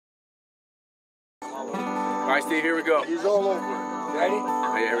right, Steve, here we go. He's all over it. Ready?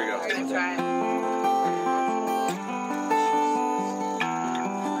 Oh, yeah, here we go. I'm gonna try it.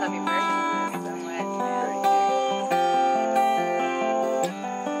 Love you first. So much, man.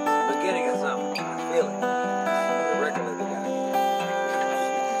 Beginning of something. I feel it. The record of the guy.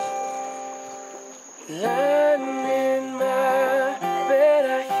 Lying in my bed,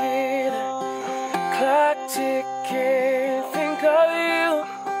 I hear the clock ticking. Think of you,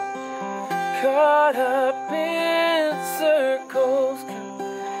 caught up in circles,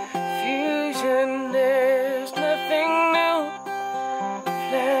 confusion. There's nothing new.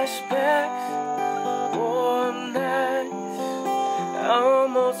 Flashbacks, warm nights,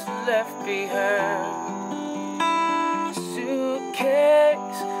 almost left behind.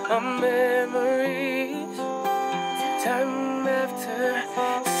 Suitcase of memories, time after.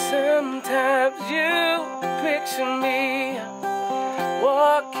 Sometimes you picture me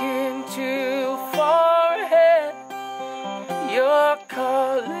walking too far ahead. You're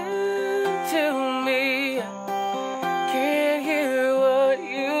calling to me. Can't hear what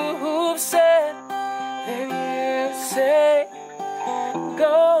you've said. Then you say,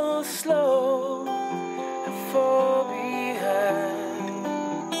 go slow and fall behind.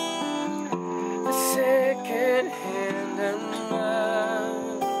 The second hand of mine.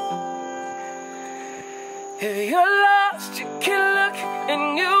 If you're lost, you can look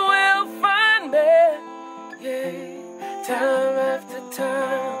and you will find me. Yeah, time after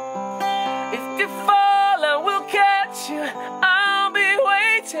time. If you fall, I will catch you. I'll be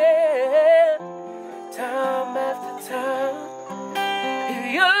waiting. Time after time.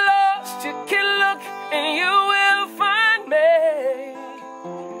 If you're lost, you can look and you will find me.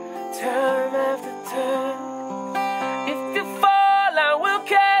 Time after time. If you fall, I will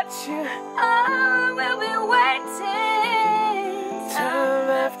catch you. I will be waiting. Time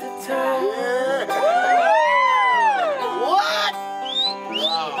after time. What?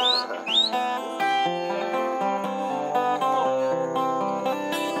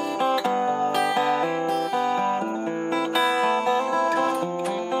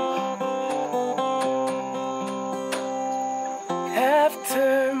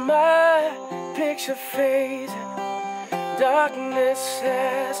 After my picture fades, darkness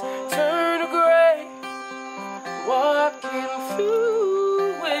has turned gray. Walking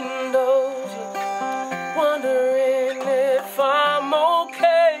through windows, wondering if I'm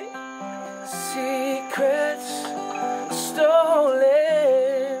okay. Secrets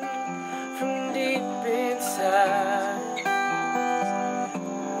stolen from deep inside.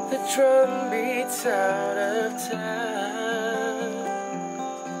 The drum beats out of time.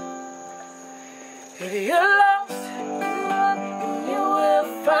 If you're